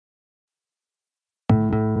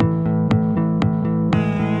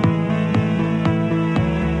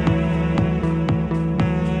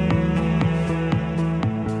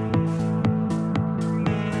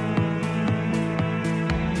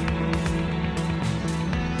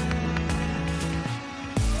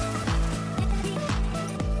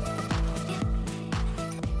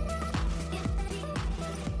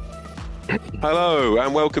Hello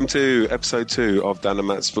and welcome to episode 2 of Dan and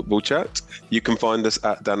Matt's Football Chat. You can find us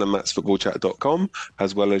at danandmattsfootballchat.com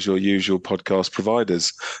as well as your usual podcast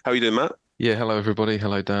providers. How are you doing, Matt? Yeah, hello everybody.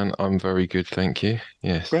 Hello, Dan. I'm very good, thank you.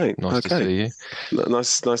 Yes, great. Nice to see you.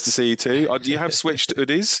 Nice to see you too. You have switched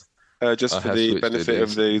hoodies, just for the benefit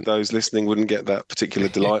hoodies. of those listening wouldn't get that particular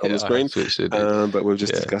delight on the screen. But we were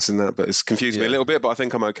just discussing that. But it's confused me a little bit. But I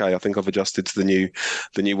think I'm okay. I think I've adjusted to the new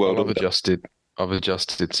world. Well, I've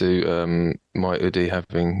adjusted to my hoodie I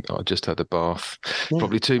just had a bath.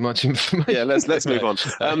 Probably too much information. Yeah, let's move on.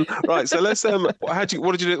 Right, so let's. What did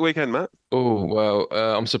you do at the weekend, Matt? Oh well,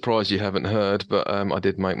 I'm surprised you haven't heard, but I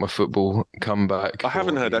did make my football comeback. I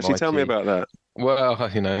haven't heard. Actually, tell me about that. Well,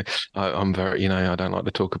 I'm very, I don't like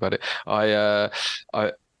to talk about it. I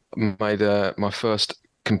made my first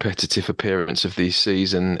competitive appearance of the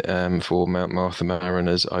season for Mount Martha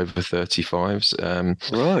Mariners over 35s.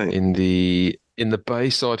 Right. In the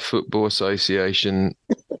Bayside Football Association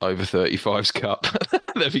over 35s Cup.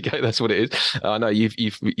 There we go. That's what it is. I know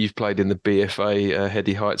you've played in the BFA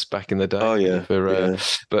Heady Heights back in the day. Oh yeah.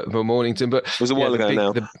 But for Mornington, but it was a while ago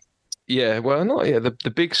now.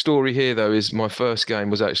 The big story here though is my first game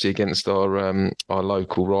was actually against our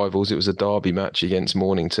local rivals. It was a derby match against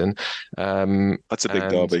Mornington. That's a big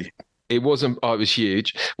derby. It wasn't. It was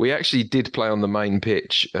huge. We actually did play on the main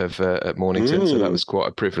pitch at Mornington, so that was quite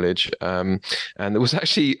a privilege. And there was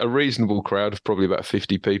actually a reasonable crowd of probably about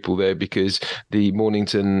 50 people there because the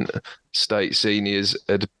Mornington State Seniors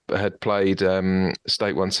had played.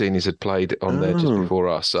 State One Seniors had played on there just before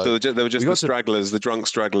us. So they were just the stragglers, the drunk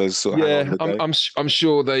stragglers. I'm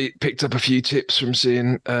sure they picked up a few tips from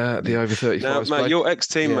seeing the over 35s. Now, Matt, your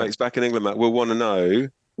ex-teammates back in England, Matt, will want to know.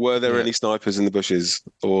 Were there any snipers in the bushes,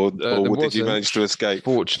 or did you manage to escape?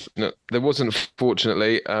 There wasn't,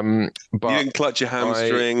 fortunately. But you didn't clutch your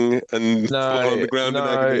hamstring and fall on the ground in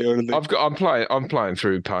agony or anything? I'm playing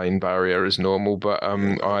through pain barrier as normal, but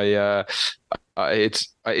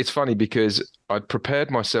it's funny because I'd prepared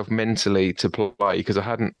myself mentally to play because I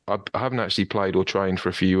haven't actually played or trained for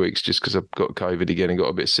a few weeks just because I've got COVID again and got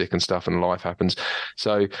a bit sick and stuff, and life happens.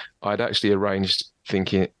 So I'd actually arranged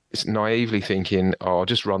naively thinking, I'll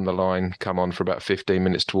just run the line, come on for about 15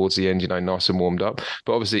 minutes towards the end, nice and warmed up.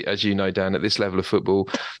 But obviously, as you know, Dan, at this level of football,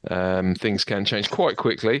 things can change quite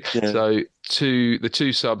quickly. Yeah. So the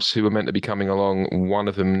two subs who were meant to be coming along, one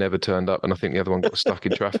of them never turned up, and I think the other one got stuck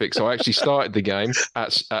in traffic. So I actually started the game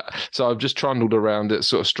so I've just trundled around at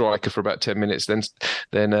sort of striker for about 10 minutes.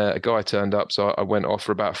 Then a guy turned up, so I went off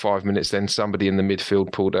for about 5 minutes. Then somebody in the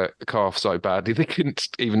midfield pulled a calf so badly they couldn't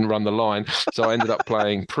even run the line. So I ended up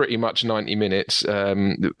playing pretty much 90 minutes,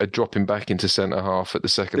 dropping back into centre half at the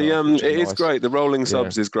second half. It is great. The rolling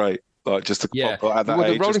subs is great. Like just to pop at that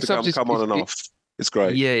age, the rolling just to come on and off. It's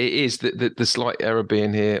great. Yeah, it is. The slight error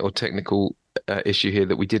being here, or technical issue here,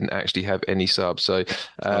 that we didn't actually have any subs. So it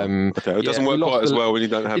doesn't work quite as well when you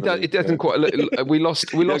don't have it. It doesn't quite. We lost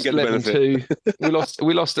 11-2.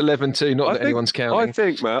 We lost 11-2. Not that anyone's counting. I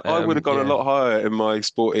think, Matt, I would have gone a lot higher in my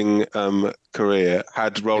sporting career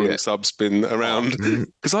had rolling subs been around.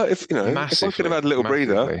 Because if I could have had a little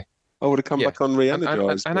breather, I would have come back on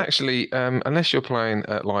re-energized. And actually, unless you're playing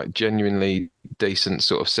at like genuinely decent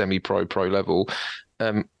sort of semi-pro level,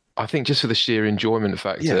 I think just for the sheer enjoyment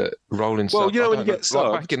factor, rolling subs. Well, when you get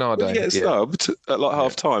subbed, back in our day, when you get subbed at like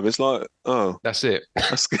half time, it's like, that's it.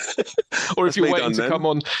 Or if you're waiting to come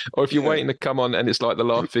on, waiting to come on, and it's like the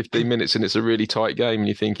last 15 minutes, and it's a really tight game, and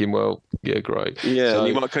you're thinking, well, yeah, great. Yeah, so,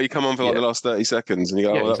 and you come on for like the last 30 seconds, and you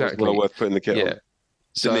go, that was well worth putting the kit on.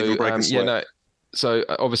 So didn't even break a sweat. So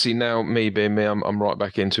obviously now, me being me, I'm right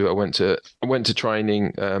back into it. I went to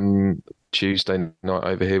training Tuesday night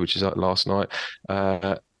over here, which is like last night.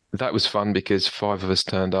 That was fun because 5 of us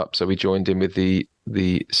turned up, so we joined in with the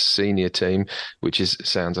senior team, which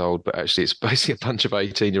sounds old, but actually it's basically a bunch of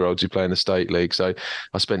 18-year-olds who play in the state league. So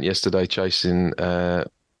I spent yesterday chasing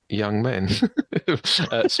young men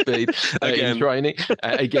at speed in training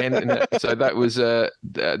again. So that was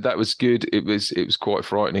good. It was quite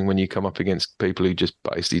frightening when you come up against people who just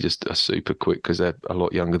basically just are super quick because they're a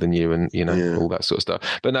lot younger than you, and all that sort of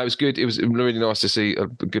stuff. But no, it was good. It was really nice to see a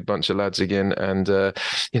good bunch of lads again, and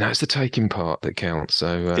it's the taking part that counts.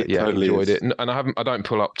 So totally I enjoyed is. it, and I don't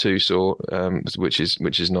pull up too sore, which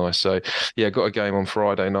is nice. So got a game on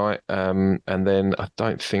Friday night, and then I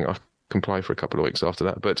don't think I can play for a couple of weeks after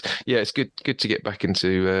that. But it's good to get back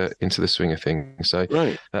into the swing of things. So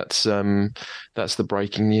that's the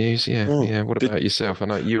breaking news. What about yourself? I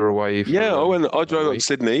know you were away. I drove up to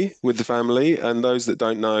Sydney with the family, and those that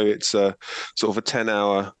don't know, it's a sort of a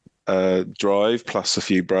 10-hour drive plus a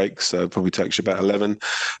few breaks, so it probably takes you about 11.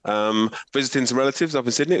 Visiting some relatives up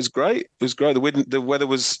in Sydney, it was great. It was great. The weather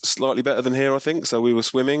was slightly better than here, I think. So we were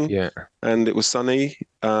swimming, and it was sunny.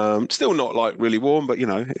 Still not like really warm, but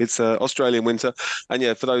it's Australian winter.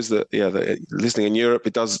 And for those that are listening in Europe,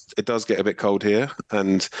 it does get a bit cold here,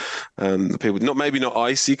 and the people not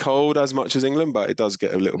icy cold as much as England, but it does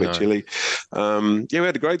get a little bit chilly. We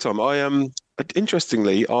had a great time.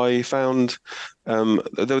 Interestingly, I found there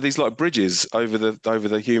were these like bridges over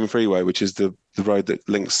the Hume Freeway, which is the road that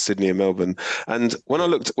links Sydney and Melbourne. And when I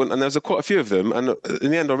looked, and there's quite a few of them, and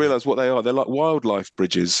in the end I realised what they are. They're like wildlife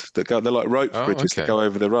bridges that go. They're like rope bridges that go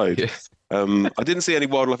over the road. Yeah. I didn't see any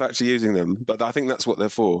wildlife actually using them, but I think that's what they're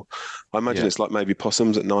for. I imagine it's like maybe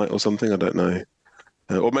possums at night or something. I don't know,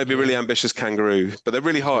 or maybe a really ambitious kangaroo. But they're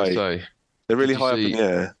really high. They're really high up in the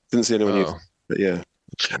air. Didn't see anyone use them, but yeah.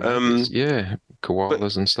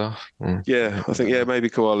 Koalas and stuff. Yeah, I think maybe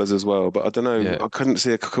koalas as well, but I don't know. Yeah. I couldn't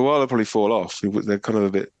see a koala probably fall off. They're kind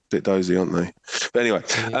of a bit dozy, aren't they? But anyway,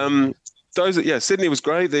 Sydney was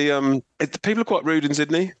great. The people are quite rude in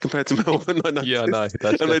Sydney compared to Melbourne. I know. Yeah, no,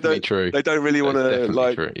 that's definitely true. They don't really want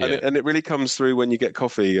to and it really comes through when you get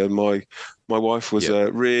coffee. And my wife was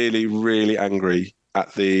really, really angry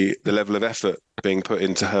at the level of effort being put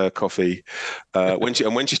into her coffee when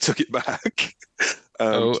she took it back.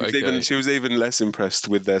 She was even less impressed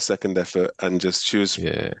with their second effort, and she was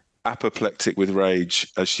apoplectic with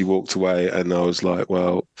rage as she walked away. And I was like,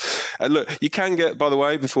 well, and look, you can get, by the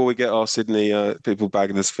way, before we get our Sydney people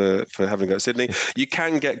bagging us for having to go to Sydney, you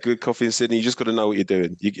can get good coffee in Sydney. You just got to know what you're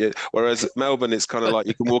doing. Whereas Melbourne, it's kind of like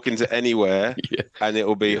you can walk into anywhere and it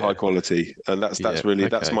will be high quality, and that's my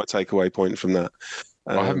takeaway point from that.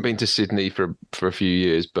 I haven't been to Sydney for a few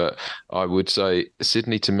years, but I would say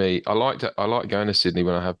Sydney to me, I like going to Sydney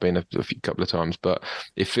when I have been a couple of times, but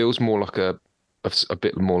it feels more like a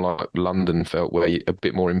bit more like London felt, where a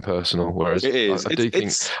bit more impersonal. Whereas it is. I do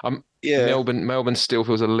think Melbourne still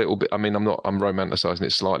feels a little bit. I mean, I'm romanticising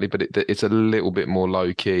it slightly, but it's a little bit more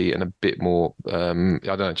low key and a bit more. I don't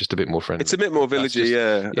know, just a bit more friendly. It's a bit more villagey,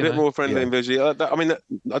 a bit more friendly and villagey. I mean,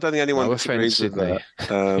 I don't think anyone disagrees with that.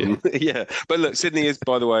 But look, Sydney is,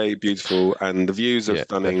 by the way, beautiful, and the views are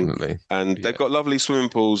stunning. Definitely. And they've got lovely swimming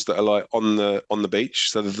pools that are like on the beach,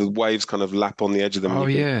 so that the waves kind of lap on the edge of them. Oh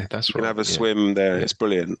yeah, that's right. You can have a swim there. It's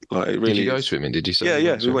brilliant. Like, it really. Did you go swimming? Did you say?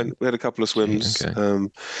 Yeah. We had a couple of swims.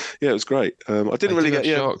 It was great. I didn't really get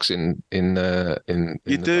sharks in.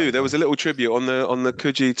 You do. There was a little tribute on the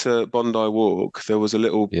Coogee to Bondi walk. There was a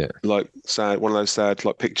little like sad, one of those sad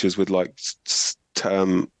like pictures with like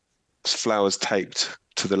flowers taped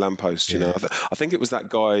to the lamppost. I think it was that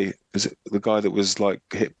guy. Is it the guy that was like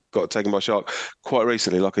got taken by a shark quite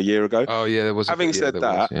recently, like a year ago? Oh yeah, there was. Having said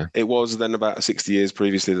that, it was then about 60 years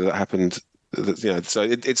previously that happened. So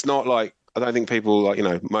it's not like. I don't think people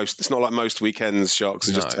it's not like most weekends sharks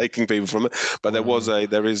are just taking people from it, but there was a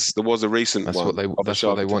recent that's one. That's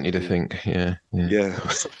what they want you to think. Yeah.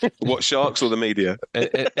 What, sharks or the media?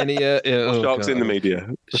 Any sharks in the media?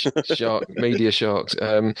 Media sharks.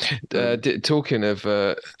 Talking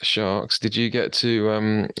of sharks, did you get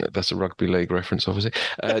to? That's a rugby league reference, obviously.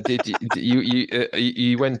 Did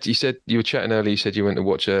you went? You said you were chatting earlier. You said you went to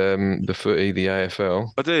watch the footy, the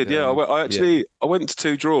AFL. I did. Yeah, I went to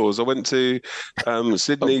two draws. I went to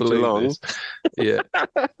Sydney Geelong. Yeah,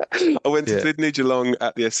 I went to Sydney Geelong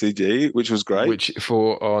at the SCG, which was great. Which,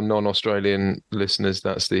 for our non-Australian listeners,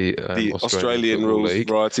 that's the Australian rules league.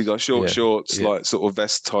 Variety, like shorts, like sort of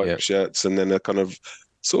vest type shirts, and then a kind of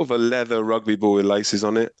sort of a leather rugby ball with laces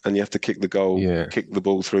on it, and you have to kick the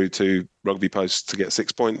ball through two rugby posts to get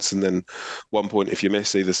 6 points, and then 1 point if you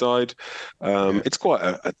miss either side. It's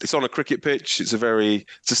quite it's on a cricket pitch. It's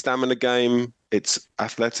a stamina game. It's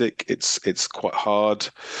athletic. It's quite hard.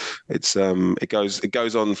 It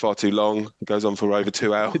goes on far too long. It goes on for over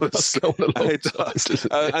 2 hours. It does.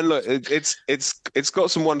 And look, it's got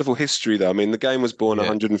some wonderful history though. I mean, the game was born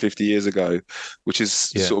 150 years ago, which is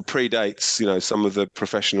sort of predates some of the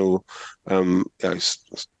professional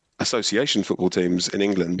association football teams in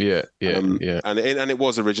England. And it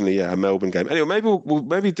was originally a Melbourne game. Anyway, maybe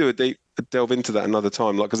we'll do a delve into that another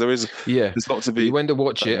time, like, because there's lots of. You went to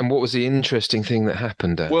watch it, and what was the interesting thing that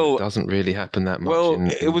happened? Well, it doesn't really happen that much. Well,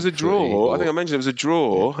 it was a draw. I think I mentioned it was a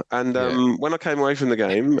draw, and when I came away from the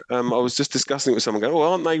game, I was just discussing it with someone, going, "Oh,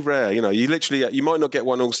 aren't they rare? You might not get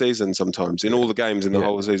one all season sometimes in all the games in the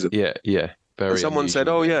whole season." And someone said,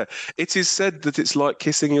 "Oh yeah, it is said that it's like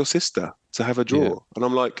kissing your sister to have a draw," and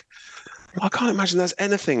I'm like, I can't imagine there's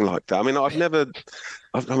anything like that. I mean, I've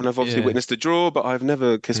obviously witnessed a draw, but I've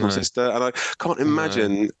never kissed my sister, and I can't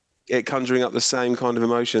imagine it conjuring up the same kind of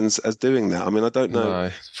emotions as doing that. I mean, I don't know. No,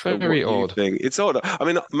 it's very odd. It's odd. I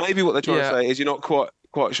mean, maybe what they're trying to say is you're not quite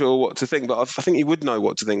sure what to think, but I think you would know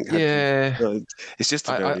what to think. It's just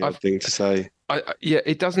a very odd thing to say.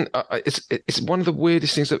 It doesn't. It's one of the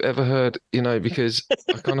weirdest things I've ever heard. Because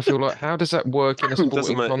I kind of feel like, how does that work in a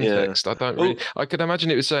sporting context? I don't really. I could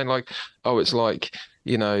imagine it was saying like, oh, it's like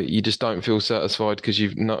you just don't feel satisfied because you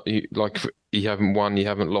haven't won, you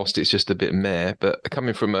haven't lost. It's just a bit meh. But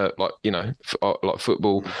coming from like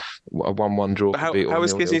football, a 1-1 draw. How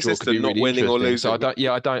is Kissing Sister not really winning or losing? So I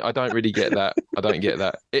don't really get that. I don't get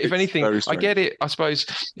that. If anything, I get it. I suppose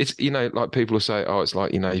it's like people will say, oh, it's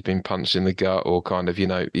like you've been punched in the gut or kind of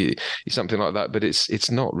something like that. But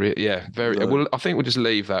it's not really. Yeah, very. No. Well, I think we'll just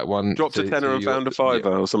leave that one. Dropped a tenner and found a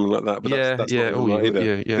fiver or something like that. But that's not right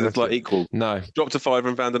either. Because it's like equal. No, dropped a fiver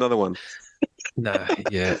and found another one. No,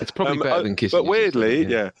 it's probably better than Kissing. But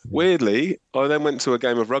weirdly, I then went to a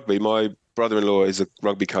game of rugby. My brother-in-law is a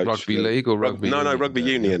rugby coach. Rugby league or rugby? No, rugby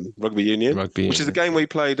union. Rugby union, which is a game we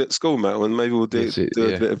played at school, Matt. And maybe we'll do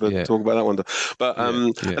a bit of a talk about that one. But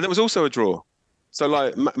and there was also a draw. So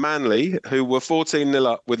like Manly, who were 14-0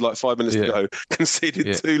 up with like 5 minutes to go,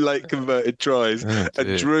 conceded 2 late converted tries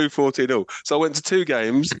and drew 14-0. So I went to 2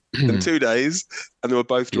 games in 2 days, and they were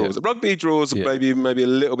both draws. Rugby draws are maybe a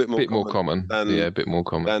little bit more common. A bit more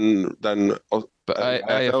common than but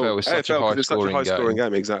AFL is such a high-scoring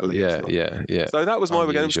game. Exactly. Yeah. So that was my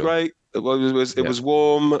weekend. It was great. It was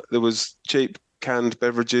warm. There was cheap canned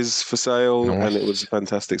beverages for sale, and it was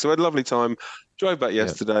fantastic. So I had a lovely time. Drove back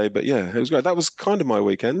yesterday, but it was great. That was kind of my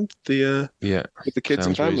weekend. With the kids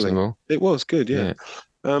and family. Reasonable. It was good. Do you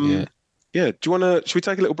want to? Should we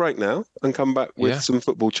take a little break now and come back with some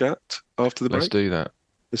football chat after the break? Let's do that.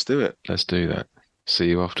 Let's do it. Let's do that. See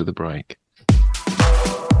you after the break.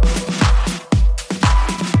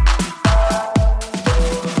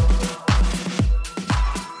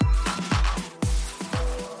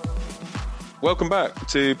 Welcome back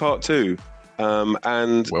to part 2.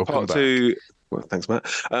 Part 2. Well, thanks, Matt.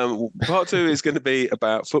 Part 2 is going to be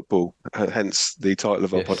about football, hence the title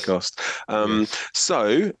of our podcast.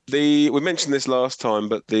 So we mentioned this last time,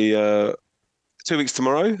 but the 2 weeks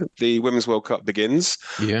tomorrow, the Women's World Cup begins.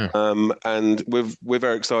 And we're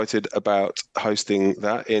very excited about hosting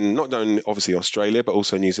that in not only obviously Australia, but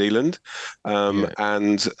also New Zealand.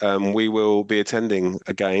 And we will be attending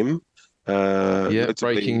a game.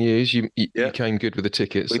 Breaking news. You came good with the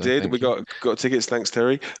tickets. We did. We got tickets, thanks,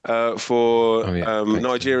 Terry, for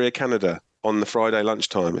Nigeria, Canada on the Friday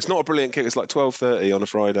lunchtime. It's not a brilliant kick. It's like 12:30 on a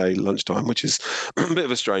Friday lunchtime, which is a bit of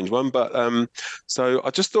a strange one. But so I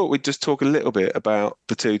just thought we'd just talk a little bit about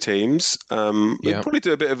the 2 teams. We'll probably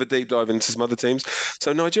do a bit of a deep dive into some other teams.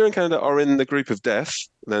 So Nigeria and Canada are in the group of death.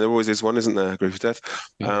 There always is one, isn't there? A group of death.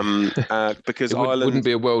 Because Ireland wouldn't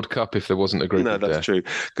be a World Cup if there wasn't a group of death. No, that's true.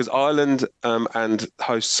 Because Ireland and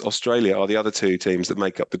hosts Australia are the other 2 teams that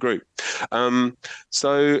make up the group.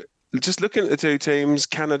 So just looking at the 2 teams,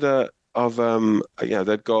 Canada there are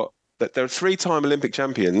 3-time Olympic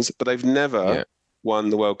champions, but they've never won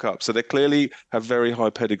the World Cup. So they clearly have very high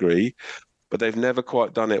pedigree, but they've never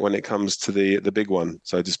quite done it when it comes to the big one,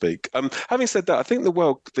 so to speak. Having said that, I think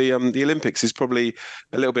the Olympics is probably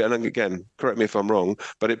a little bit, and again, correct me if I'm wrong,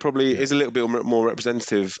 but it probably is a little bit more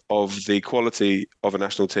representative of the quality of a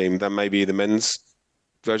national team than maybe the men's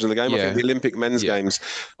version of the game. I think the Olympic men's games,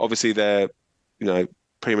 obviously they're,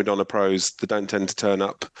 prima donna pros that don't tend to turn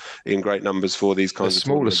up in great numbers for these kinds of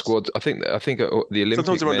smaller squads. I think the Olympic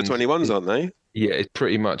sometimes they're under 21s, aren't they? Yeah, it's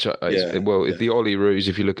pretty much the Ollie Roos,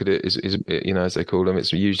 if you look at it, is as they call them,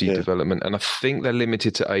 it's usually development, and I think they're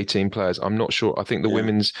limited to 18 players. I'm not sure. I think the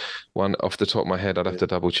women's one, off the top of my head, I'd have to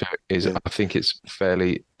double check. I think it's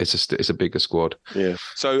a bigger squad. Yeah.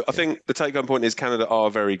 So I think the take home point is Canada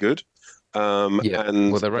are very good. And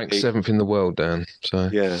they're ranked 7th in the world, Dan. So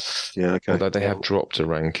okay. Although they have dropped a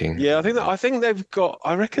ranking. Yeah, I think they've got.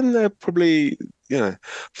 I reckon they're probably.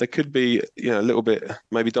 They could be. A little bit.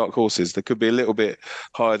 Maybe dark horses. They could be a little bit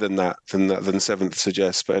higher than that. Than 7th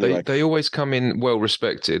suggests. But anyway, they always come in well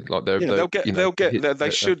respected. Like they'll get. They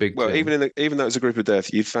should. Well, even though it's a group of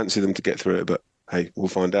death, you'd fancy them to get through it, but. Hey, we'll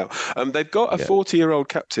find out. They've got a 40-year-old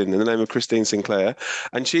captain in the name of Christine Sinclair,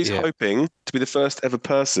 and she's hoping to be the first ever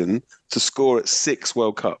person to score at 6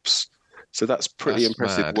 World Cups. So that's pretty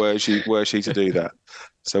impressive. Mad. Were she to do that?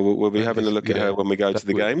 So we'll be having a look at her when we go to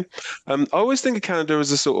the game. I always think of Canada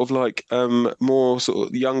as a sort of like more sort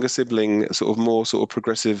of younger sibling, sort of more sort of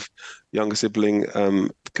progressive younger sibling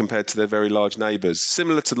compared to their very large neighbours,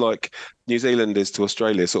 similar to like New Zealand is to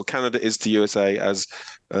Australia. Sort of Canada is to USA as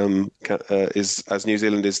is as New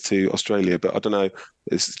Zealand is to Australia. But I don't know,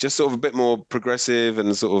 it's just sort of a bit more progressive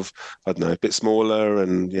and sort of, I don't know, a bit smaller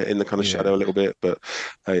and in the kind of shadow a little bit. But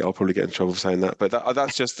hey, I'll probably get in trouble for saying that. But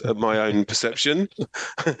that's just my own perception.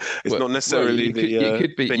 It's not necessarily you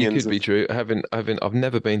could be true. I've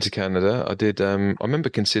never been to Canada. I did. I remember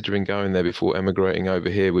considering going there before emigrating over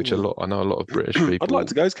here, which I know a lot of British people. I'd like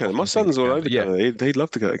to go to Canada. My son's all over Canada. He'd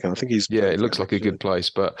love to go to Canada. I think he's it looks like a good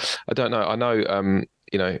place, but I don't know. I know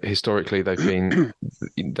historically they've been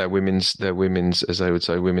their women's, as they would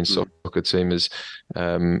say, women's soccer team has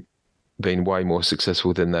been way more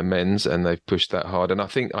successful than their men's, and they've pushed that hard. And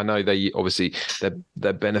I know they obviously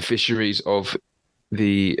they're beneficiaries of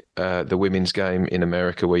the women's game in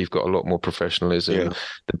America, where you've got a lot more professionalism,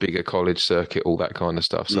 the bigger college circuit, all that kind of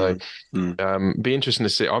stuff. So be interesting to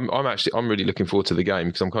see. I'm really looking forward to the game,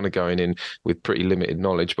 because I'm kind of going in with pretty limited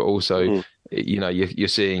knowledge, but also you're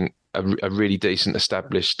seeing a really decent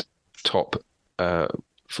established top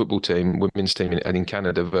football team, women's team in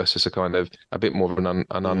Canada versus a bit more of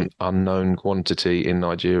an unknown quantity in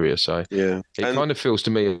Nigeria. So it kind of feels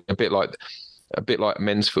to me a bit like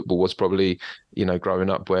men's football was probably, growing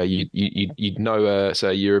up, where you'd know say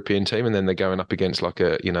a European team, and then they're going up against like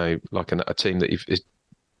a team that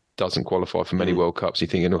doesn't qualify for many World Cups. You're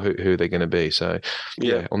thinking, who are they going to be? So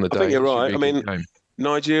on the day, I think you're right. I mean,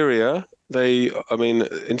 Nigeria,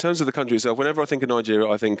 in terms of the country itself, whenever I think of Nigeria,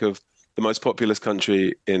 I think of the most populous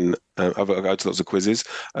country in. I've go to lots of quizzes,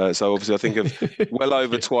 so obviously I think of well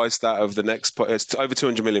over twice that of the next. It's over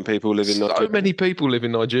 200 million people live in Nigeria. So many people live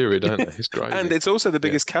in Nigeria, don't they? It's crazy. And it's also the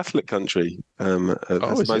biggest Catholic country. Has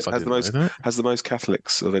the most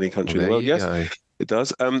Catholics of any country in the world. Yes. It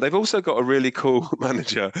does. They've also got a really cool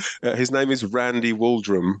manager. His name is Randy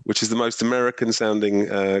Waldrum, which is the most American-sounding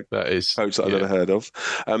coach that I've ever heard of.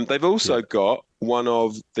 They've also got one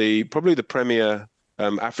of probably the premier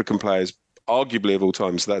African players, arguably of all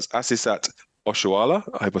time. So that's Asisat Oshoala.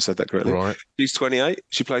 I hope I said that correctly. Right. She's 28.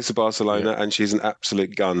 She plays for Barcelona, and she's an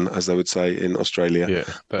absolute gun, as they would say in Australia.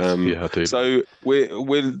 I do. So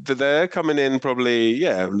they're coming in probably.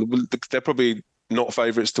 They're probably not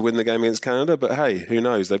favourites to win the game against Canada, but hey, who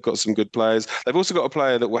knows? They've got some good players. They've also got a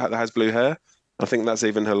player that has blue hair. I think that's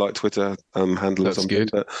even her Twitter handle or something.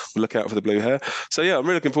 Good. But we'll look out for the blue hair. So I'm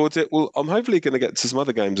really looking forward to it. Well, I'm hopefully going to get to some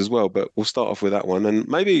other games as well, but we'll start off with that one, and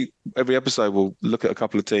maybe every episode we'll look at a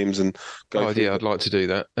couple of teams and go. I'd like to do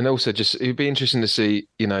that, and also it'd be interesting to see.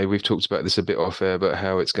 We've talked about this a bit off air, but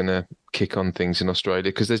how it's going to kick on things in Australia,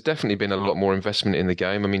 because there's definitely been a lot more investment in the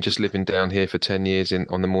game. I mean, just living down here for 10 years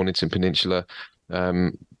on the Mornington Peninsula,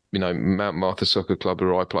 Mount Martha Soccer Club,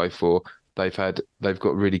 where I play for. They've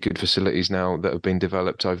got really good facilities now that have been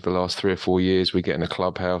developed over the last 3 or 4 years. We're getting a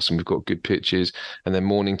clubhouse and we've got good pitches. And then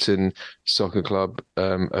Mornington Soccer Club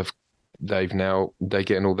they're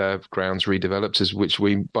getting all their grounds redeveloped, which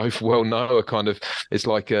we both well know are kind of, it's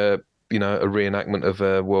like a reenactment of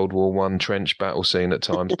a World War I trench battle scene at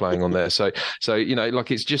times playing on there. So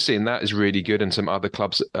it's just seeing that is really good, and some other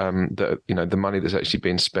clubs that the money that's actually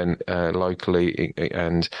been spent locally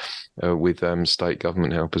and with state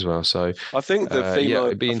government help as well. So I think the female,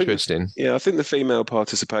 it'd be interesting. I think the female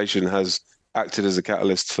participation has acted as a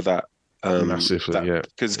catalyst for that. Massively,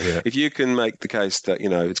 because if you can make the case that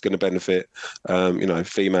it's going to benefit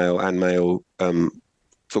female and male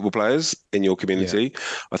football players in your community,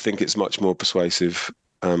 I think it's much more persuasive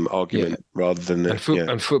argument rather than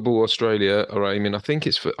and Football Australia are aiming. I think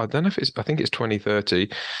it's 2030.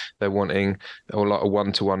 They're wanting like a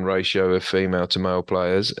 1-to-1 ratio of female to male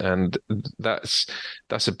players, and that's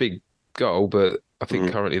a big goal. But I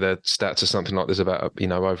think currently their stats are something like there's about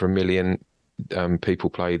over 1 million people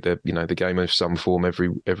play the game of some form every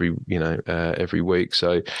week.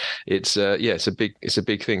 So it's a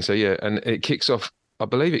big thing. So and it kicks off. I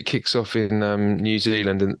believe it kicks off in New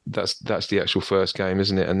Zealand, and that's the actual first game,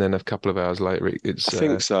 isn't it? And then a couple of hours later, it's I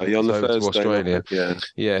think so. On the Thursday,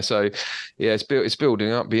 Australia. So it's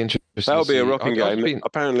building up. Be interesting. That'll be a rocking game.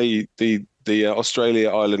 Apparently, the Australia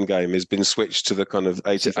Ireland game has been switched to the kind of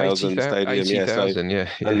 80,000 stadium. 80,000,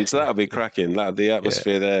 and so that'll be cracking. The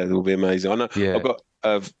atmosphere there will be amazing. I know. I've got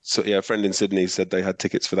a friend in Sydney said they had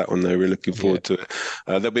tickets for that one. They were really looking forward to it.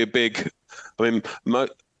 There'll be a big.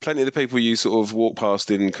 plenty of the people you sort of walk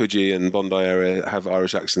past in Coogee and Bondi area have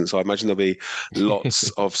Irish accents. So I imagine there'll be lots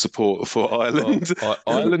of support for Ireland.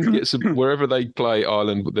 Ireland gets wherever they play.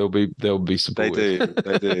 Ireland, they'll be supported.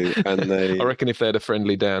 They do, and I reckon if they had a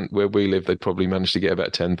friendly down where we live, they'd probably manage to get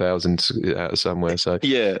about 10,000 out of somewhere. So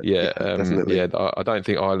definitely. I don't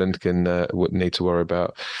think Ireland would need to worry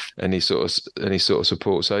about any sort of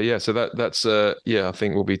support. So so that's I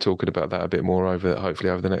think we'll be talking about that a bit more hopefully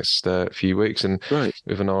over the next few weeks, and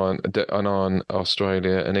with an eye on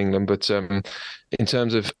Australia and England. But in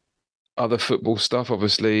terms of other football stuff,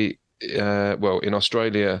 obviously, in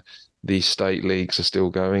Australia, the state leagues are still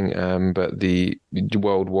going, but the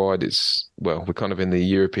worldwide, we're kind of in the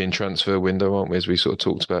European transfer window, aren't we? As we sort of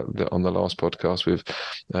talked about on the last podcast, with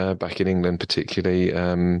back in England particularly,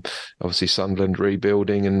 obviously Sunderland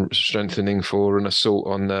rebuilding and strengthening for an assault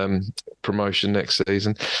on promotion next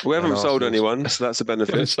season. We haven't sold anyone, so that's a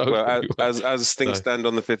benefit. Well, as things stand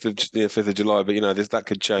on the 5th of July, but that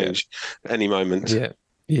could change any moment.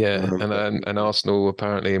 Yeah, and Arsenal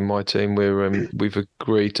apparently in my team we've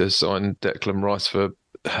agreed to sign Declan Rice for a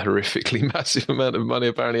horrifically massive amount of money.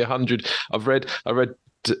 Apparently 100. I read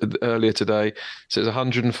earlier today, so it's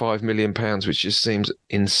 105 million pounds, which just seems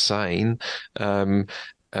insane. And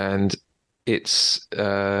it's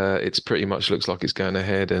pretty much looks like it's going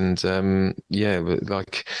ahead. And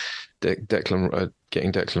like getting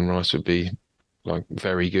Declan Rice would be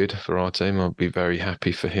very good for our team. I'd be very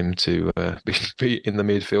happy for him to be in the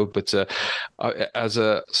midfield. But as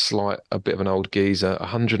a bit of an old geezer,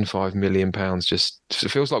 105 million pounds just it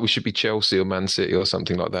feels like we should be Chelsea or Man City or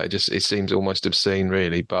something like that. It seems almost obscene,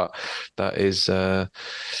 really. But that is.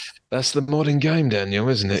 That's the modern game, Daniel,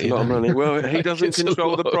 isn't it? It's a lot of money. Well, he doesn't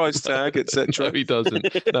control the price tag, etc. No, he doesn't.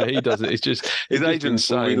 It's just his agents.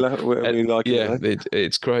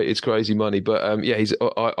 It's great. It's crazy money, but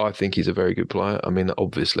I think he's a very good player. I mean,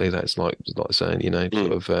 obviously, that's like saying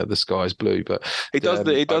sort of the sky's blue, but he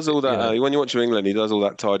does all that. When you watch him England, he does all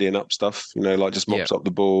that tidying up stuff. Like just mops up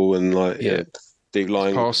the ball and deep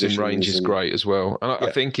line. Passing range is great as well, and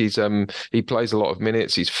I think he plays a lot of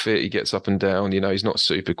minutes. He's fit. He gets up and down. He's not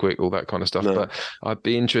super quick, all that kind of stuff. No. But I'd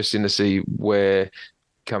be interested to see where,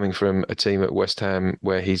 coming from a team at West Ham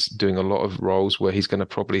where he's doing a lot of roles, where he's going to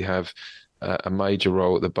probably have a major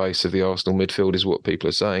role at the base of the Arsenal midfield, is what people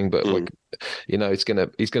are saying. But he's going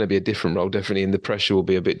to be a different role, definitely, and the pressure will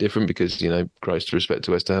be a bit different because great respect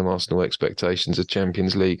to West Ham, Arsenal expectations of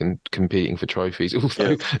Champions League and competing for trophies.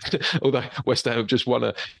 Although West Ham have just won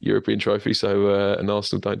a European trophy, so and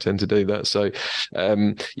Arsenal don't tend to do that. So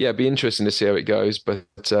it'd be interesting to see how it goes. But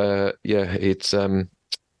it's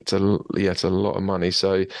a lot of money.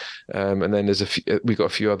 So, and then we've got a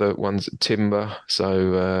few other ones. Timber,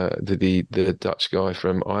 so the Dutch guy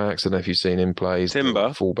from Ajax. I don't know if you've seen him play.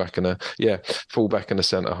 Timber, fullback and a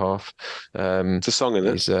centre half. It's a song, isn't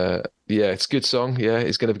it? It's a good song. Yeah,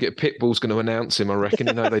 it's going to get Pitbull's going to announce him. I reckon.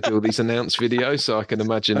 They do all these announce videos, so I can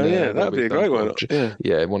imagine. That'd be a great one.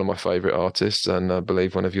 Yeah, one of my favourite artists, and I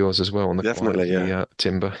believe one of yours as well. On the definitely,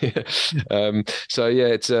 Timber. It's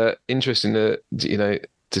interesting to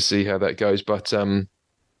see how that goes. But I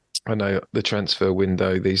know the transfer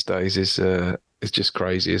window these days is just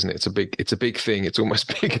crazy, isn't it? It's a big thing. It's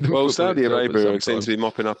almost bigger than Saudi Arabia seems to be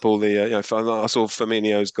mopping up all the. I saw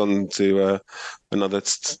Firmino's gone to another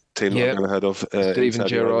team that I've never heard of.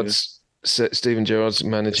 Steven Gerrard's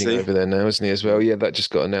managing over there now, isn't he, as well? Yeah, that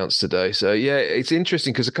just got announced today. So it's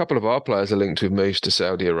interesting because a couple of our players are linked with moves to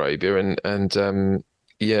Saudi Arabia, and I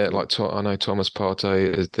know Thomas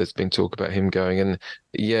Partey. There's been talk about him going, and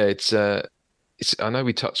it's. I know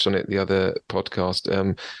we touched on it the other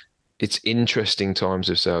podcast. It's interesting times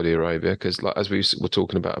of Saudi Arabia because, as we were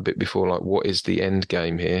talking about a bit before, what is the end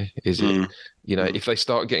game here? Is it, if they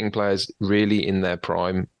start getting players really in their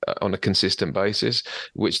prime on a consistent basis,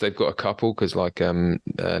 which they've got a couple, because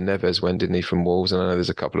Neves went, didn't he, from Wolves, and I know there's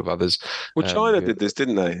a couple of others. Well, China did this,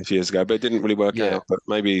 didn't they, a few years ago, but it didn't really work out. But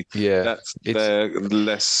maybe they're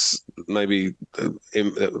less. Maybe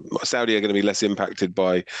Saudi are going to be less impacted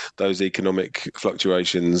by those economic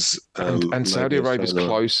fluctuations. And Saudi Arabia's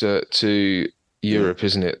closer to Europe,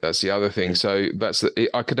 isn't it? That's the other thing. So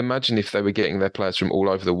I could imagine if they were getting their players from all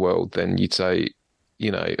over the world, then you'd say,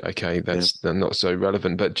 okay, that's not so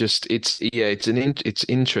relevant. But just it's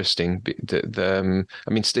interesting.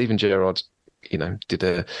 Steven Gerrard, did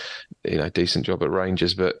a decent job at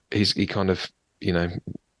Rangers, but he kind of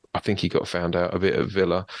I think he got found out a bit at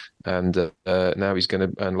Villa, and now he's going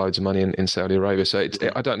to earn loads of money in Saudi Arabia. So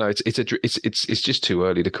I don't know. It's just too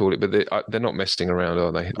early to call it, but they're not messing around,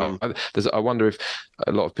 are they? I wonder if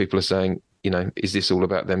a lot of people are saying is this all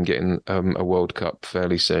about them getting a World Cup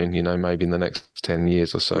fairly soon? Maybe in the next 10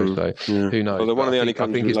 years or so. So who knows? Well, they're one of the only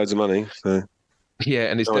countries with loads of money. So.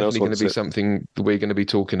 Yeah, and it's definitely going to be something that we're going to be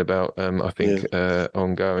talking about. I think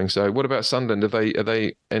ongoing. So, what about Sunderland? Are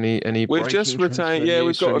they any? We've just retained. Yeah,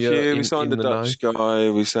 we've got a few. We signed a Dutch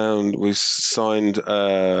guy. We signed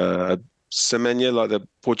Semenya, like the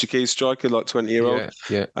Portuguese striker, like 20-year-old.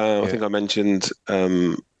 I think I mentioned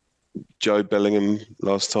Joe Bellingham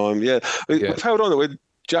last time. Yeah, we've held on.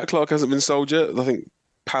 Jack Clark hasn't been sold yet. I think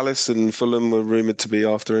Palace and Fulham were rumoured to be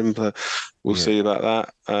after him, but we'll see about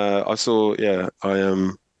that. I saw, I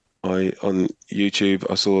on YouTube,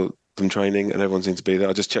 I saw them training and everyone seemed to be there.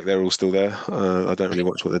 I just checked they're all still there. I don't really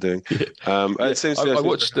watch what they're doing. It seems I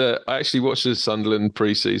actually watched the Sunderland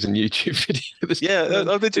pre-season YouTube video. Did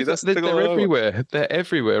you? They're everywhere. They're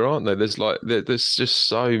everywhere, aren't they? There's just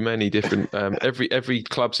so many different. Every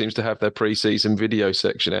club seems to have their pre-season video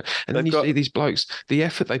section out, and then you see these blokes. The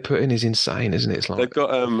effort they put in is insane, isn't it? It's like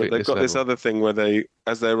they've got this other thing where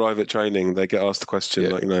as they arrive at training, they get asked the question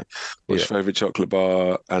what's your favourite chocolate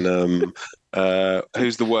bar, and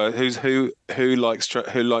who's the worst? Who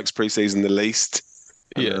likes pre-season the least?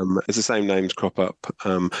 It's the same names crop up.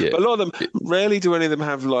 But a lot of them, rarely do any of them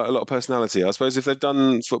have like a lot of personality. I suppose if they've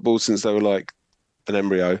done football since they were like an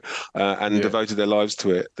embryo and devoted their lives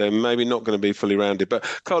to it, they're maybe not going to be fully rounded. But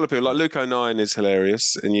Carlo Peel, like Luke O'Nien is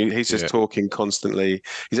hilarious, and he's just talking constantly.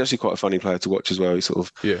 He's actually quite a funny player to watch as well. He sort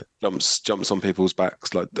of jumps on people's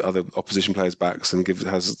backs, like the other opposition players' backs, and gives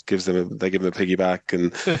them they give him a piggyback,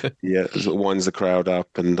 and sort of winds the crowd up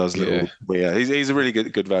and does little. He's a really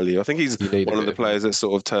good value. I think he's one of the players that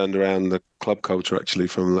sort of turned around the club culture actually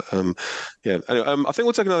from Anyway, I think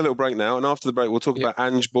we'll take another little break now, and after the break we'll talk about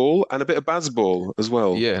Ange Ball and a bit of Baz Ball as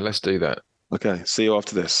well. Yeah, let's do that. Okay, see you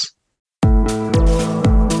after this.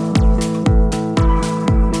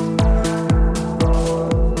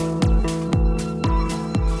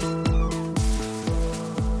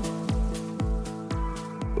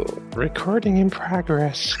 Recording in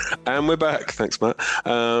progress. And we're back. Thanks, Matt.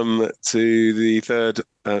 To the third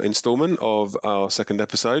instalment of our second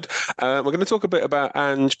episode. We're going to talk a bit about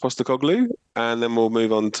Ange Postecoglou, and then we'll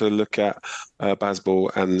move on to look at Baz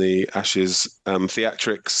Ball and the Ashes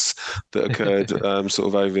theatrics that occurred sort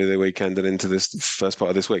of over the weekend and into this first part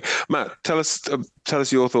of this week. Matt, tell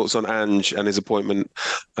us your thoughts on Ange and his appointment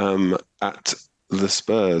at the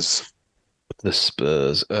Spurs. The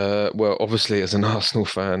Spurs. Well, obviously, as an Arsenal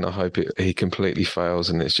fan, I hope he completely fails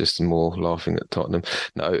and it's just more laughing at Tottenham.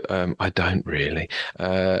 No, I don't really.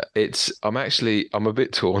 I'm a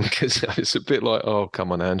bit torn because it's a bit like, oh,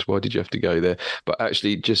 come on, Ange, why did you have to go there? But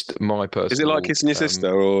actually, just my personal. Is it like kissing your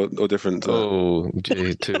sister or different? Oh,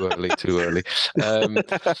 gee, too early.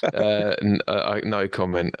 No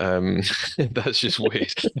comment. That's just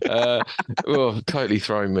weird. Totally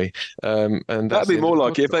thrown me. And that'd be more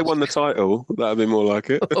like it if they won the title. That'd be more like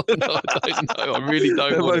it. No, I don't know. I really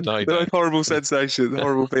don't want to know. The horrible sensation, the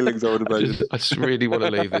horrible feelings I would imagine. I just really want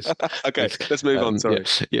to leave this. Okay, let's move on. Sorry.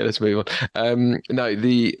 Yeah, let's move on. No,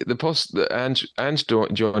 the Ange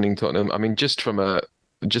joining Tottenham. I mean, just for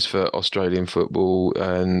Australian football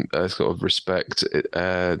and sort of respect,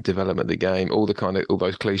 development of the game, all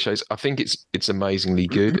those cliches. I think it's amazingly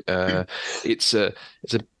good. It's a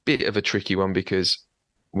bit of a tricky one because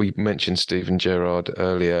we mentioned Steven Gerrard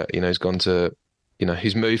earlier. He's gone to,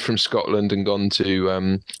 he's moved from Scotland and gone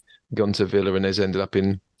to Villa and has ended up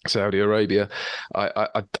in Saudi Arabia.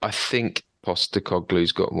 I think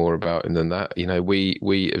Postecoglou's got more about him than that.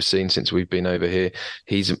 We have seen since we've been over here,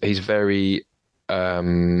 he's very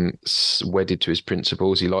wedded to his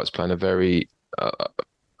principles. He likes playing a very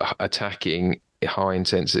attacking, high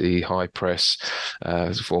intensity, high press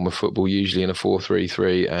form of football, usually in a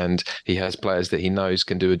 4-3-3, and he has players that he knows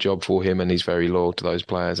can do a job for him, and he's very loyal to those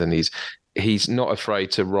players, and he's not afraid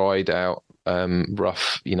to ride out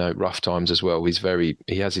rough times as well.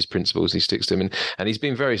 He has his principles, he sticks to them, and he's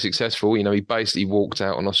been very successful. He basically walked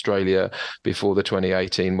out on Australia before the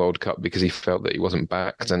 2018 World Cup because he felt that he wasn't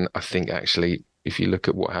backed, and I think actually if you look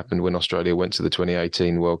at what happened when Australia went to the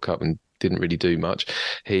 2018 World Cup and didn't really do much,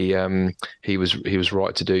 he was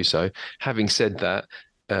right to do so. Having said that,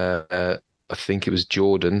 I think it was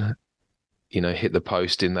Jordan, hit the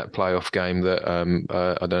post in that playoff game that I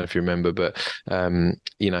don't know if you remember, but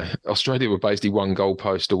Australia were basically one goal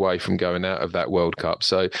post away from going out of that World Cup.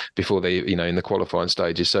 So before they, in the qualifying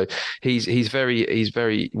stages, so he's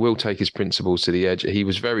very will take his principles to the edge. He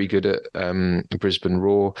was very good at Brisbane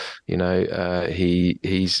Roar.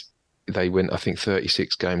 He's they went, I think,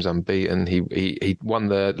 36 games unbeaten. He won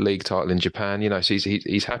the league title in Japan. So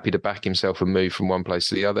he's happy to back himself and move from one place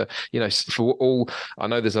to the other. For all I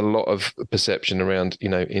know, there's a lot of perception around.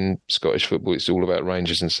 In Scottish football, it's all about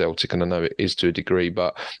Rangers and Celtic, and I know it is to a degree,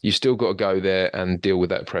 but you still got to go there and deal with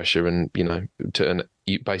that pressure, and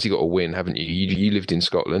you basically got to win, haven't you? You lived in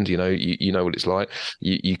Scotland, you know what it's like.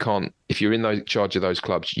 You can't, if you're in charge of those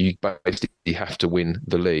clubs, you basically have to win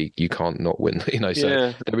the league. You can't not win,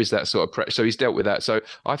 So there is that sort of pressure. So he's dealt with that. So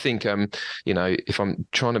I think, if I'm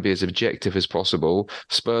trying to be as objective as possible,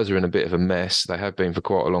 Spurs are in a bit of a mess. They have been for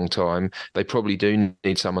quite a long time. They probably do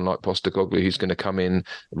need someone like Postecoglou who's going to come in,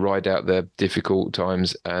 ride out their difficult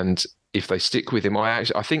times, and if they stick with him, I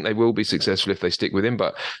think they will be successful if they stick with him.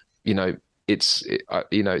 But it's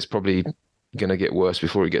probably going to get worse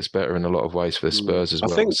before it gets better in a lot of ways for the Spurs as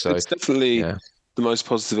well. I think it's definitely the most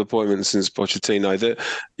positive appointment since Pochettino. That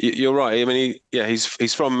you're right. I mean,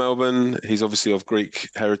 he's from Melbourne. He's obviously of Greek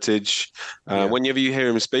heritage. Whenever you hear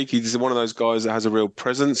him speak, he's one of those guys that has a real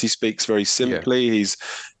presence. He speaks very simply. He's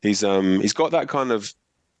got that kind of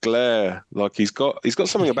glare, like he's got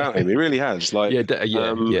something about him. He really has. Like,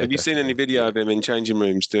 have you seen any video of him in changing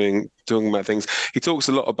rooms talking about things? He talks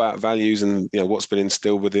a lot about values and what's been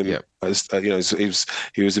instilled with him.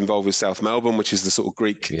 He was involved with South Melbourne, which is the sort of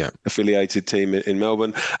Greek affiliated team in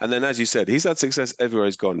Melbourne. And then, as you said, he's had success everywhere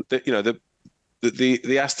he's gone.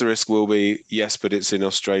 The asterisk will be yes, but it's in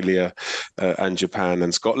Australia and Japan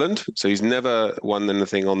and Scotland. So he's never won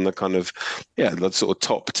anything on the kind of the sort of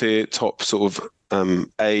top tier, top sort of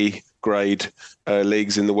A grade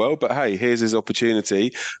leagues in the world. But hey, here's his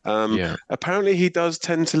opportunity. Apparently, he does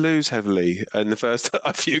tend to lose heavily in the first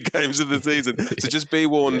few games of the season. So just be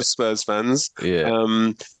warned, Spurs fans.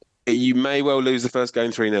 You may well lose the first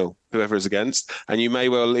game 3-0, whoever is against, and you may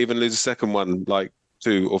well even lose the second one, like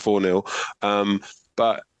 2 or 4-0.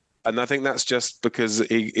 And I think that's just because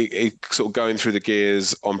he sort of going through the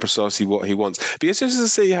gears on precisely what he wants. But it's just to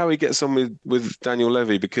see how he gets on with Daniel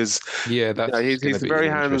Levy, because he's a very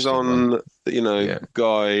hands-on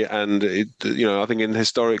guy, and I think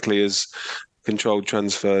historically has controlled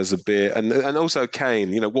transfers a bit, and also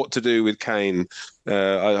Kane. What to do with Kane? You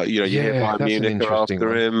hear Bayern Munich are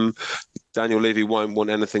after him. Daniel Levy won't want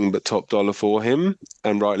anything but top dollar for him,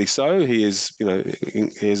 and rightly so. He is,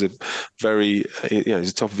 he is a very,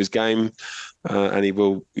 he's top of his game, and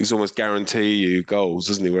he's almost guarantee you goals,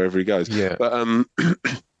 doesn't he, wherever he goes? Yeah. But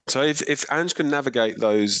so if Ange can navigate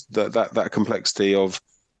that complexity of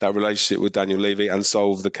that relationship with Daniel Levy and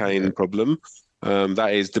solve the Kane problem,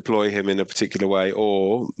 that is deploy him in a particular way,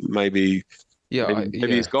 or maybe.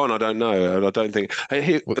 Maybe he's gone. I don't know. I don't think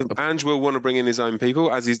Ange will want to bring in his own people,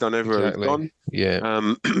 as he's done everywhere he's gone.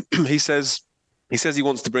 Yeah. He says he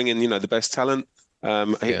wants to bring in the best talent.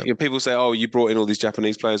 People say, "Oh, you brought in all these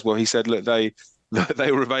Japanese players." Well, he said, "Look, they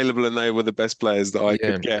were available and they were the best players that I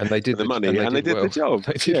could get, and they did the money, and they did the job.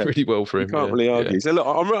 They did really well for him. You can't really argue." So look,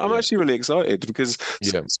 I'm actually really excited because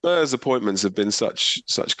Spurs appointments have been such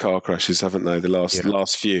car crashes, haven't they? The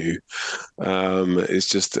last few, it's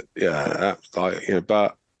just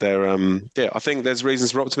but they're I think there's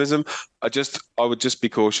reasons for optimism. I would just be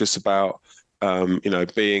cautious about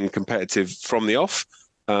being competitive from the off.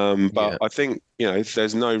 I think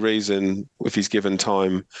there's no reason, if he's given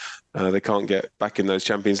time, they can't get back in those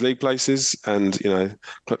Champions League places, and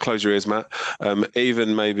close your ears, Matt.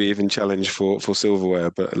 Even challenge for silverware,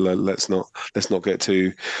 but let's not get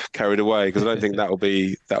too carried away, because I don't think that'll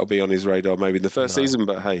be on his radar maybe in the first season.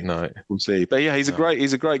 But hey, we'll see. But he's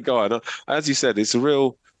a great guy, and as you said, it's a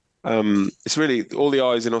real. It's really all the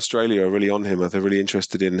eyes in Australia are really on him. They're really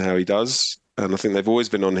interested in how he does. And I think they've always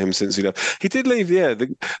been on him since he left. He did leave,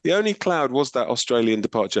 the only cloud was that Australian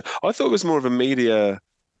departure. I thought it was more of a media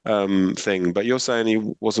thing, but you're saying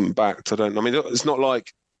he wasn't backed. I mean, it's not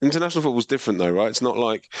like international football's different though, right? It's not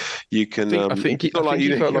like you can. I think it's not like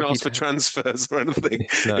you can ask for transfers or anything.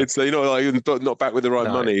 No. It's you're not back with the right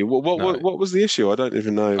money. What was the issue? I don't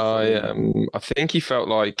even know. I think he felt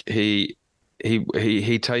like he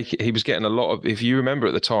was getting a lot of, if you remember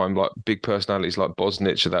at the time, like big personalities like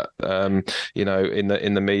Bosnich, that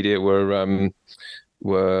in the media were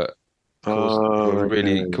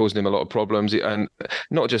really causing him a lot of problems. And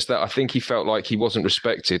not just that, I think he felt like he wasn't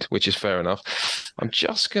respected, which is fair enough. I'm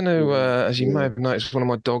just going to, as you may have noticed, one of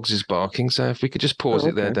my dogs is barking. So if we could just pause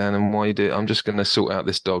it there, Dan, and while you do it, I'm just going to sort out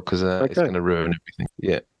this dog because it's going to ruin everything.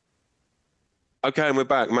 Yeah. Okay, and we're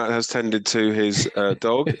back. Matt has tended to his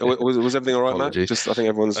dog. Was everything all right, Matt? I think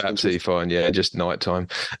everyone's absolutely fine. Yeah, just night time.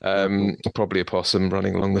 Probably a possum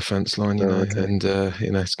running along the fence line, and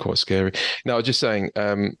it's quite scary. No, I was just saying.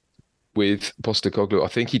 with Postecoglou. I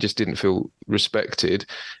think he just didn't feel respected,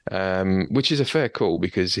 which is a fair call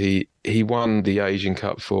because he won the Asian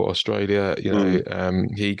Cup for Australia.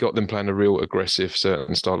 He got them playing a real aggressive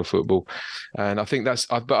certain style of football, and I think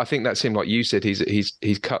but I think that's him. Like you said,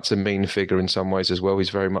 he's Cut's a mean figure in some ways as well. He's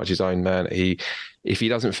very much his own man. If he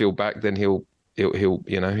doesn't feel back, then he'll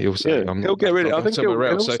say, I'm he'll not get back, rid of. I'll I go think he'll somewhere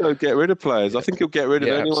else. also get rid of players. I think he'll get rid of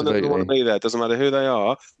anyone that doesn't want to absolutely. be there. Doesn't matter who they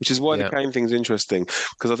are, which is why the Kane thing's interesting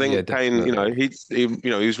because I think Kane,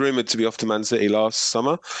 he was rumored to be off to Man City last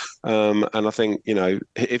summer, and I think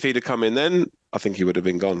if he'd have come in then, I think he would have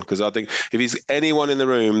been gone because I think if he's anyone in the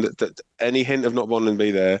room that any hint of not wanting to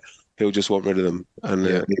be there, he'll just want rid of them,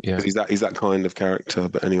 and he's that kind of character.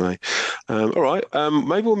 But anyway, all right.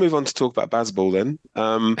 Maybe we'll move on to talk about Bazball then.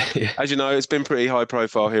 As you know, it's been pretty high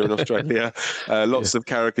profile here in Australia. Lots of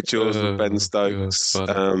caricatures of Ben Stokes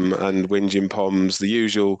and whinging Poms. The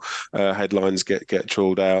usual headlines get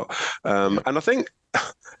trawled out, and I think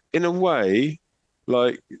in a way.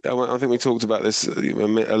 Like I think we talked about this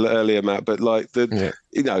earlier, Matt. But like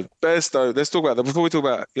Bairstow. Let's talk about that before we talk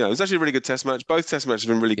about. It's actually a really good Test match. Both Test matches have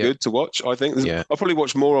been really good to watch. I think I'll probably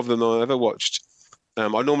watch more of them than I ever watched.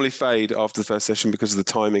 I normally fade after the first session because of the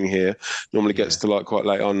timing here. Normally gets to like quite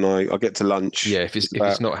late on. I get to lunch. Yeah, if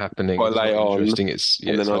it's not happening quite late on,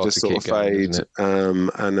 and then I just sort of fade.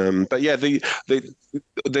 But yeah,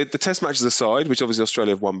 the Test matches aside, which obviously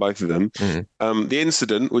Australia have won both of them. The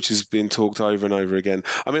incident, which has been talked over and over again.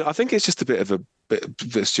 I mean, I think it's just a bit of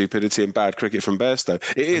stupidity and bad cricket from Bairstow.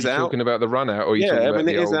 It is out. Talking about the run out, or are you talking about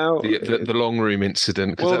the long room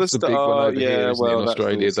incident? Because that's the big one over here, isn't it, in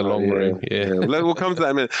Australia? The long room. We'll come to that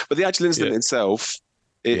in a minute. But the actual incident itself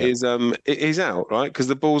is out, right? Because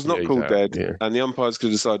the ball's not called dead, and the umpires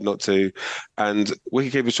could decide not to, and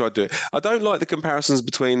wicketkeepers tried to do it. I don't like the comparisons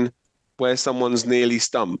between where someone's nearly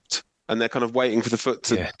stumped and they're kind of waiting for the foot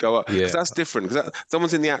to go up because that's different. Because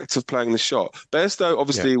someone's in the act of playing the shot. Bairstow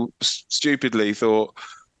obviously stupidly thought,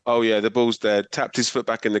 "Oh yeah, the ball's dead." Tapped his foot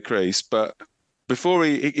back in the crease, but before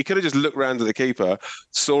he could have just looked round at the keeper,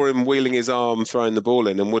 saw him wheeling his arm, throwing the ball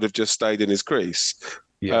in, and would have just stayed in his crease.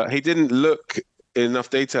 He didn't look in enough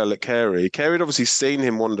detail at Carey. Carey had obviously seen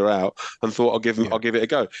him wander out and thought, I'll give it a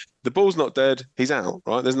go. The ball's not dead. He's out,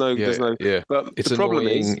 right? There's no. But it's the problem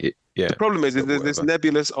is. The problem is there's this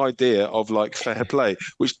nebulous idea of like fair play,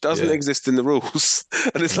 which doesn't exist in the rules,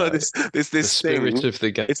 and it's like this the spirit thing. Of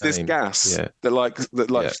the game. It's this gas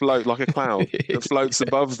that float like a cloud that floats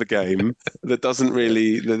above the game that doesn't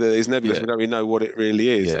really that is nebulous. We don't really know what it really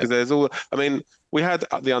is because there's all. I mean, we had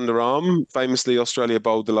the underarm. Famously, Australia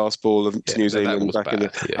bowled the last ball to New Zealand back in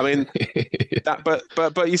the. I mean, that.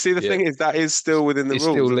 But you see, the thing is that is still within the rules.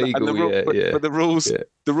 Still legal, but the rules.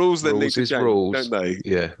 The rules that need to change, don't they?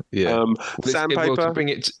 Sandpaper. To bring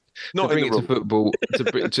it to football,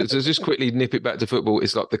 to just quickly nip it back to football,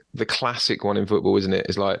 it's like the classic one in football, isn't it?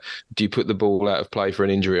 It's like, do you put the ball out of play for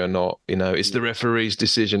an injury or not? It's the referee's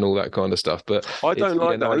decision, all that kind of stuff. But I don't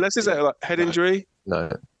like that unless it's like head injury.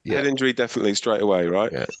 No. Head injury definitely straight away,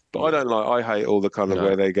 right? But I hate all the kind of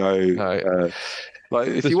where they go. Like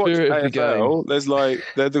if you watch AFL, there's like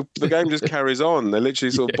the game just carries on. They're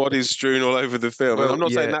literally sort of bodies strewn all over the field. Well, I'm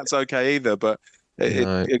not saying that's okay either, but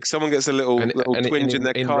someone gets a little twinge in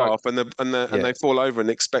their calf and they fall over and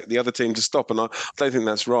expect the other team to stop, and I don't think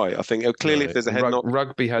that's right. I think clearly if there's a head knock,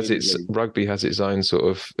 rugby has its own sort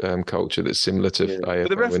of culture that's similar to AFL.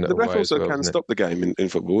 But the ref also can stop the game in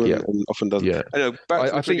football and often doesn't.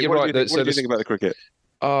 I think you're right. What do you think about the cricket?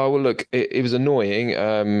 Oh well, look, it was annoying.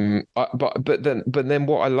 But then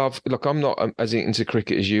what I love, look, I'm not as into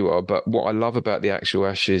cricket as you are, but what I love about the actual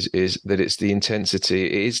Ashes is that it's the intensity.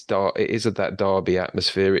 It is that derby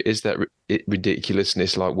atmosphere. It is that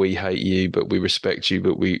ridiculousness, like we hate you, but we respect you,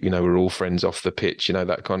 but we're all friends off the pitch.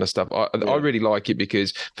 That kind of stuff. I really like it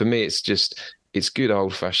because for me, it's good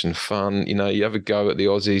old fashioned fun. You have a go at the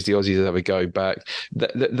Aussies have a go back.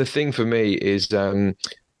 The thing for me is.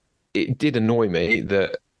 It did annoy me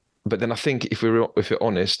but then I think if we're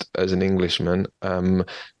honest as an Englishman,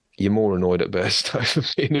 you're more annoyed at Bairstow for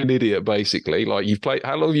being an idiot, basically. Like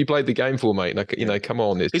how long have you played the game for, mate? Come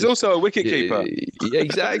on. He's also a wicket keeper. Yeah,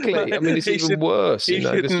 exactly. I mean, it's even worse. He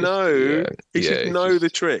should know. He should know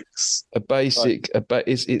the tricks. A basic.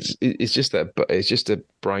 It's just that. But it's just a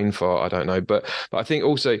brain fart. I don't know. But I think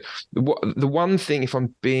also the one thing, if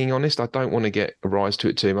I'm being honest, I don't want to get a rise to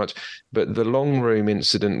it too much. But the long room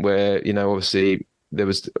incident where obviously. There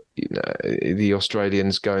was the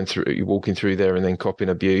Australians walking through there and then copping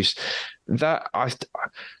abuse. That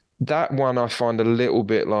one I find a little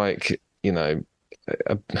bit like, I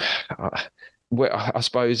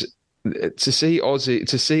suppose to see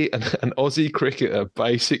an Aussie cricketer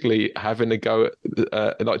basically having a go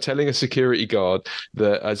at like telling a security guard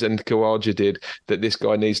that, as in Khawaja did, that this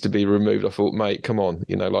guy needs to be removed. I thought, mate, come on,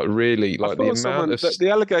 like really, like the amount of the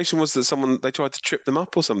allegation was that they tried to trip them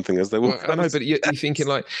up or something as they walked. I know, but you're thinking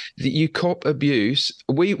like you cop abuse.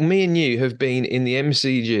 Me and you have been in the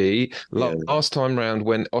MCG last time round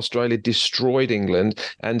when Australia destroyed England,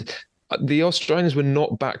 and the Australians were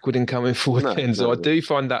not backward in coming forward then. So I do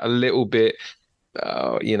find that a little bit.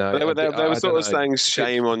 They were sort of saying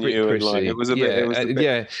shame on you, and like it was a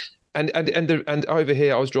bit. And over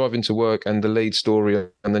here, I was driving to work, and the lead story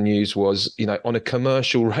on the news was, on a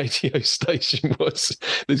commercial radio station was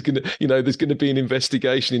there's gonna be an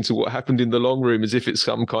investigation into what happened in the long room, as if it's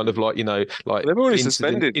some kind of like they've already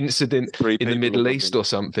suspended incident in the Middle East or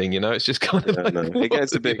something. It's just kind of it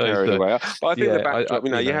gets a bit carried away. But I think the backdrop,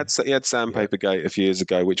 you had Sandpaper Gate a few years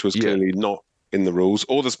ago, which was clearly not in the rules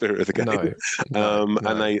or the spirit of the game. No.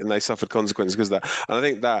 And they suffered consequences because of that. And I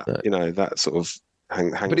think that that sort of.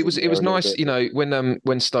 But it was nice,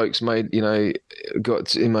 when Stokes made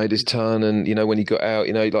his turn, and when he got out,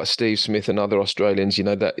 like Steve Smith and other Australians,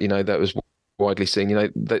 that was widely seen.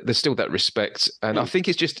 There's still that respect, and I think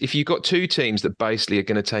it's just if you've got two teams that basically are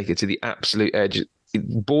going to take it to the absolute edge,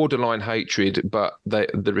 borderline hatred, but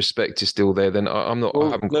the respect is still there, then I'm not.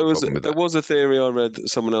 I haven't got a problem with that. There was a theory I read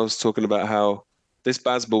someone else talking about how this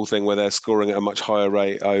Bazball thing where they're scoring at a much higher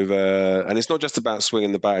rate over, and it's not just about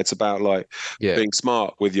swinging the bat, it's about being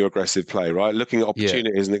smart with your aggressive play, right? Looking at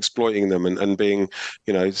opportunities and exploiting them, and being,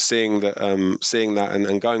 seeing that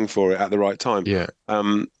and going for it at the right time. They're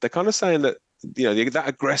kind of saying that that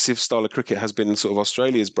aggressive style of cricket has been sort of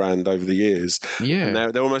Australia's brand over the years. And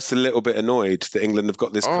they're almost a little bit annoyed that England have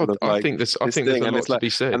got this kind of I think there's a lot to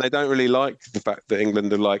be said. And they don't really like the fact that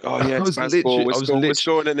England are like, it's Bazball, we're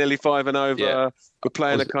scoring at nearly 5 and over. We're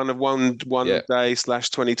playing a kind of one day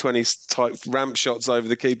 /2020 type ramp shots over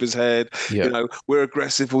the keeper's head. We're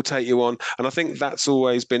aggressive, we'll take you on. And I think that's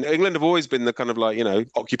always been, England have always been the kind of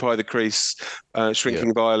occupy the crease,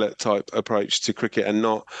 shrinking violet type approach to cricket, and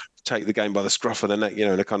not take the game by the scruff of the neck,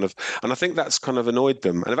 and I think that's kind of annoyed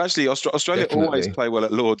them. And actually Australia always play well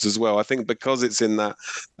at Lords as well. I think because it's in that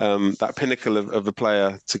pinnacle of a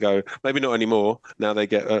player to go, maybe not anymore. Now they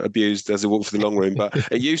get abused as they walk for the long room, but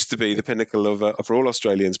it used to be the pinnacle for all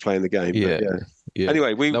Australians playing the game.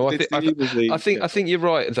 Anyway, I think you're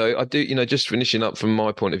right though. I do, just finishing up from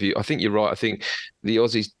my point of view, I think you're right. I think the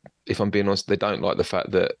Aussies, if I'm being honest, they don't like the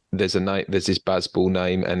fact that there's this Bazball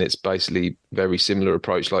name, and it's basically very similar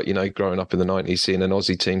approach. Like, growing up in the 90s, seeing an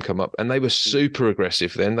Aussie team come up, and they were super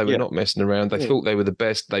aggressive then. They were not messing around. They thought they were the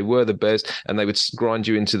best. They were the best, and they would grind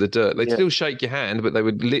you into the dirt. They'd still shake your hand, but they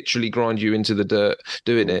would literally grind you into the dirt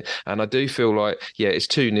doing it. And I do feel like, it's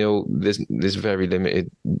 2-0. There's very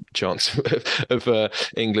limited chance of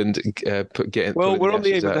England getting. Well, we're on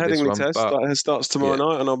the eve of the Headingley test. That starts tomorrow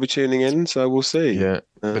night, and I'll be tuning in, so we'll see.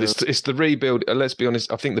 But it's the rebuild. Let's be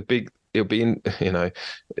honest. I think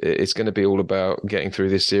it's going to be all about getting through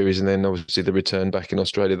this series, and then obviously the return back in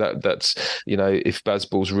Australia. That's if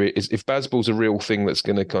Bazball's a real thing that's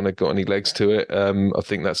going to kind of got any legs to it. I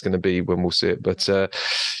think that's going to be when we'll see it. But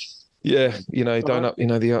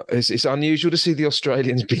it's unusual to see the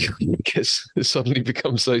Australians suddenly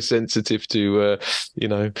become so sensitive to a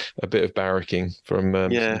bit of barracking from I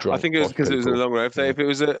think it was because it was in the long run. If it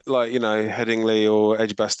was at Headingley or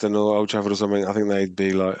Edgbaston or Old Trafford or something, I think they'd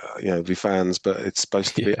be be fans. But it's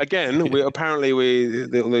supposed to be again. The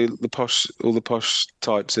posh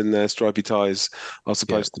types in their stripy ties are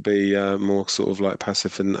supposed to be more sort of like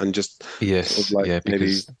passive and just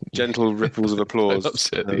maybe gentle ripples of applause.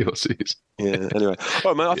 Upset the Aussies. Anyway.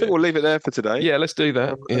 All right, man. I think we'll leave it there for today. Yeah, let's do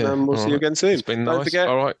that. And we'll see you again soon. It's been nice. Don't forget,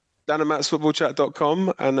 all right. Dan and Matt's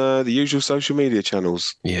footballchat.com and the usual social media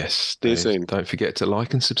channels. Yes. See you soon. Don't forget to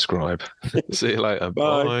like and subscribe. See you later.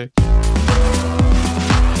 Bye. Bye.